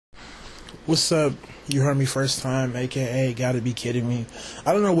What's up? You heard me first time, aka Gotta Be Kidding Me.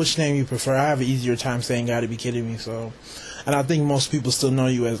 I don't know which name you prefer. I have an easier time saying Gotta Be Kidding Me, so. And I think most people still know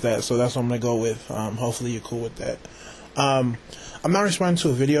you as that, so that's what I'm gonna go with. Hopefully you're cool with that. I'm not responding to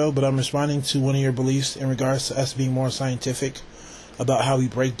a video, but I'm responding to one of your beliefs in regards to us being more scientific about how we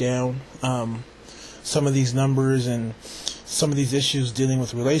break down some of these numbers and some of these issues dealing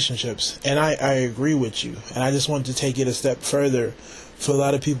with relationships. And I agree with you. And I just want to take it a step further for a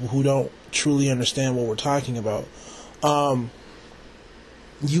lot of people who don't truly understand what we're talking about.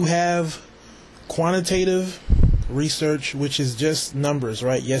 You have quantitative research, which is just numbers,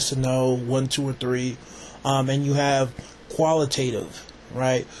 right? Yes and no, 1, 2, or 3. And you have qualitative,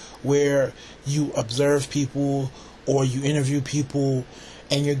 right? Where you observe people or you interview people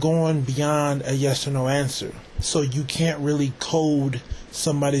and you're going beyond a yes or no answer. So you can't really code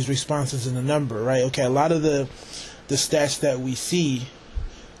somebody's responses in a number, right? Okay, a lot of the stats that we see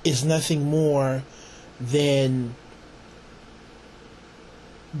is nothing more than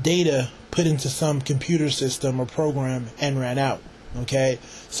data put into some computer system or program and ran out. Okay,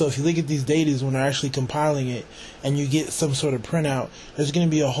 so if you look at these data when they're actually compiling it and you get some sort of printout, there's going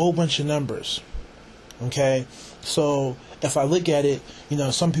to be a whole bunch of numbers. Okay, so if I look at it,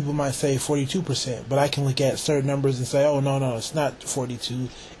 some people might say 42%, but I can look at certain numbers and say, oh, no, it's not 42,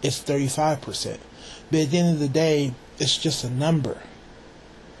 it's 35%. But at the end of the day, it's just a number.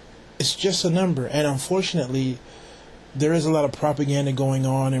 It's just a number. And unfortunately, there is a lot of propaganda going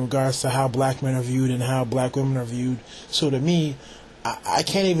on in regards to how black men are viewed and how black women are viewed. So to me, I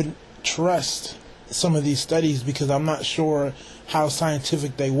can't even trust some of these studies because I'm not sure how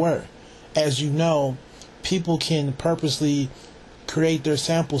scientific they were. As you know, people can purposely create their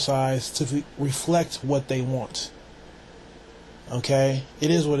sample size to reflect what they want. Okay?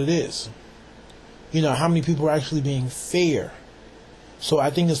 It is what it is. How many people are actually being fair? So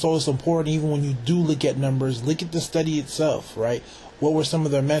I think it's always important, even when you do look at numbers, look at the study itself, right? What were some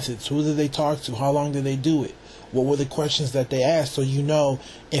of their methods? Who did they talk to? How long did they do it? What were the questions that they asked? So you know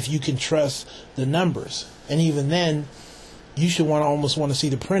if you can trust the numbers. And even then, you should almost want to see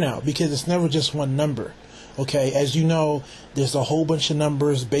the printout because it's never just one number. Okay, as you know, there's a whole bunch of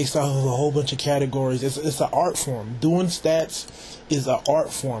numbers based off of a whole bunch of categories. It's an art form. Doing stats is an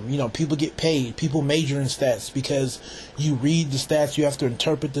art form. People get paid. People major in stats because you read the stats, you have to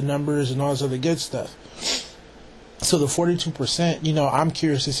interpret the numbers and all this other good stuff. So the 42%, I'm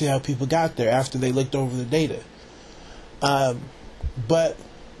curious to see how people got there after they looked over the data. But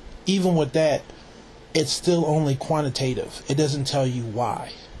even with that, it's still only quantitative. It doesn't tell you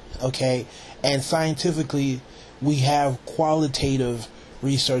why. Okay? And scientifically, we have qualitative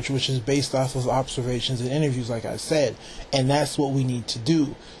research, which is based off of observations and interviews, like I said. And that's what we need to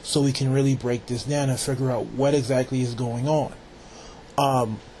do so we can really break this down and figure out what exactly is going on.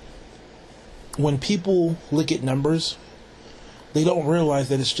 When people look at numbers, they don't realize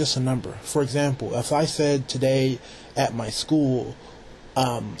that it's just a number. For example, if I said today at my school,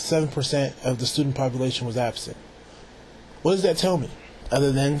 7% of the student population was absent, what does that tell me?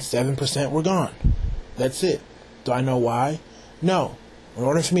 Other than 7% were gone. That's it. Do I know why? No. In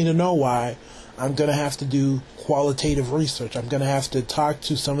order for me to know why, I'm going to have to do qualitative research. I'm going to have to talk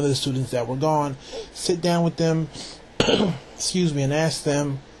to some of the students that were gone, sit down with them, and ask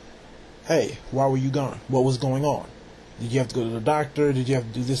them, hey, why were you gone? What was going on? Did you have to go to the doctor? Did you have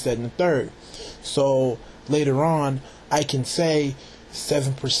to do this, that, and the third? So later on, I can say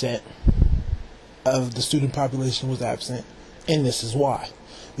 7% of the student population was absent, and this is why.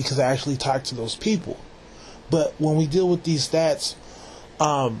 Because I actually talked to those people. But when we deal with these stats,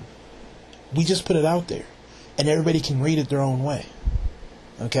 we just put it out there. And everybody can read it their own way.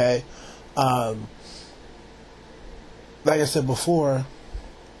 Okay? Like I said before,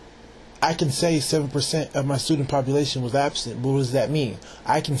 I can say 7% of my student population was absent, but what does that mean?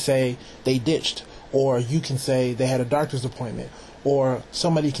 I can say they ditched, or you can say they had a doctor's appointment, or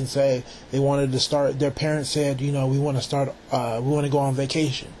somebody can say they wanted to start, their parents said, we want to go on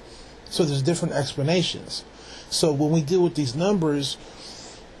vacation. So there's different explanations. So when we deal with these numbers,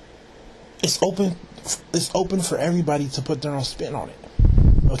 it's open for everybody to put their own spin on it.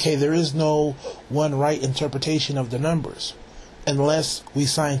 Okay, there is no one right interpretation of the numbers unless we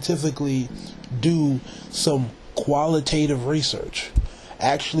scientifically do some qualitative research.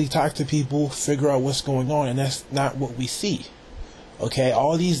 Actually talk to people, figure out what's going on, and that's not what we see. Okay,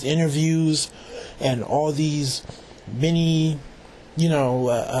 all these interviews and all these mini,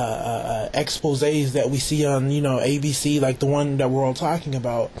 exposés that we see on, ABC, like the one that we're all talking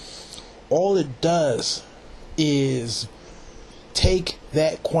about, all it does is take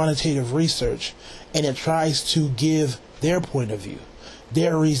that quantitative research and it tries to give their point of view.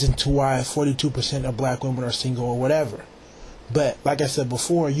 their reason to why 42% of black women are single or whatever. But like I said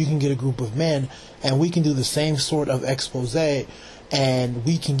before, you can get a group of men and we can do the same sort of expose, and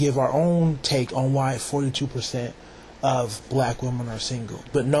we can give our own take on why 42% of black women are single.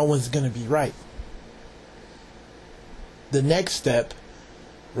 But no one's going to be right. The next step,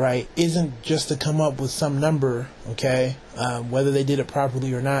 right, isn't just to come up with some number, okay, whether they did it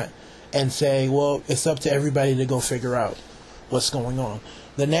properly or not, and say, well, it's up to everybody to go figure out what's going on.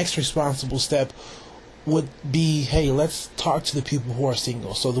 The next responsible step would be, hey, let's talk to the people who are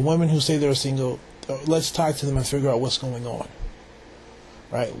single. So the women who say they're single, let's talk to them and figure out what's going on.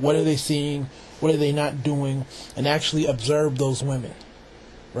 Right? What are they seeing? What are they not doing? And actually observe those women.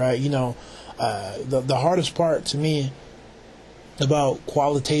 Right? You know, the hardest part to me about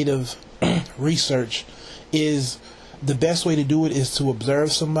qualitative research is the best way to do it is to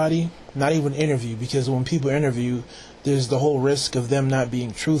observe somebody, not even interview, because when people interview, there's the whole risk of them not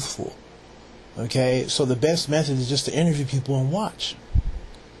being truthful. Okay, so the best method is just to interview people and watch.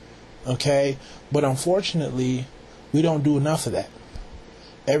 Okay, but unfortunately, we don't do enough of that.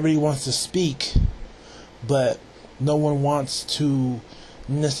 Everybody wants to speak, but no one wants to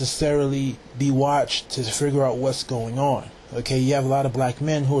necessarily be watched to figure out what's going on. Okay, you have a lot of black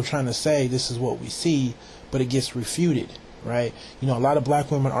men who are trying to say this is what we see, but it gets refuted, right? You know, a lot of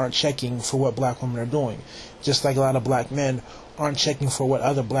black women aren't checking for what black women are doing, just like a lot of black men aren't checking for what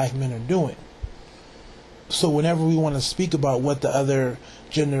other black men are doing. So whenever we want to speak about what the other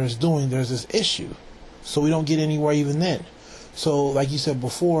gender is doing, there's this issue. So we don't get anywhere even then. So like you said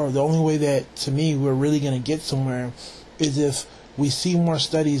before, the only way that, to me, we're really going to get somewhere is if we see more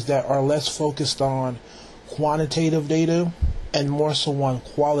studies that are less focused on quantitative data and more so on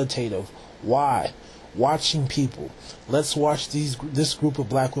qualitative. Why? Watching people. Let's watch this group of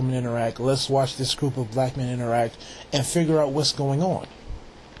black women interact. Let's watch this group of black men interact and figure out what's going on.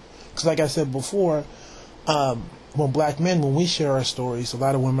 Because like I said before, when we share our stories, a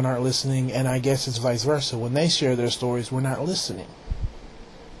lot of women aren't listening, and I guess it's vice versa. When they share their stories, we're not listening.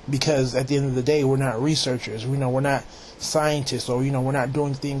 Because at the end of the day, we're not researchers. We're not scientists, or we're not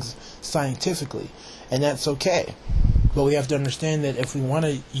doing things scientifically. And that's okay. But we have to understand that if we want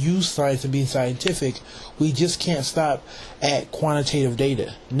to use science to be scientific, we just can't stop at quantitative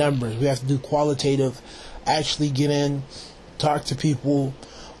data, numbers. We have to do qualitative, actually get in, talk to people,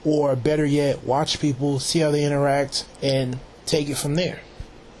 or better yet, watch people, see how they interact, and take it from there.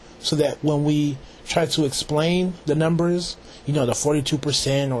 So that when we try to explain the numbers, the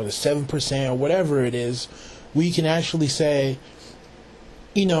 42% or the 7% or whatever it is, we can actually say,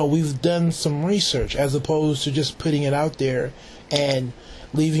 we've done some research, as opposed to just putting it out there and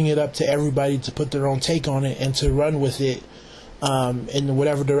leaving it up to everybody to put their own take on it and to run with it in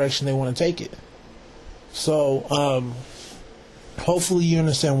whatever direction they want to take it. So, hopefully you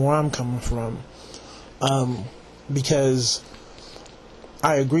understand where I'm coming from, because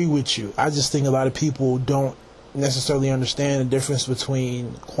I agree with you. I just think a lot of people don't necessarily understand the difference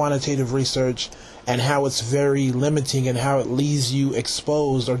between quantitative research and how it's very limiting and how it leaves you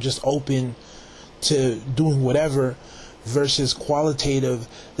exposed or just open to doing whatever, versus qualitative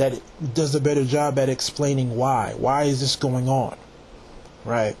that does a better job at explaining why. Why is this going on?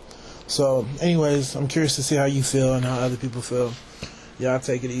 Right? So, anyways, I'm curious to see how you feel and how other people feel. Y'all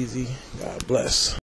take it easy. God bless.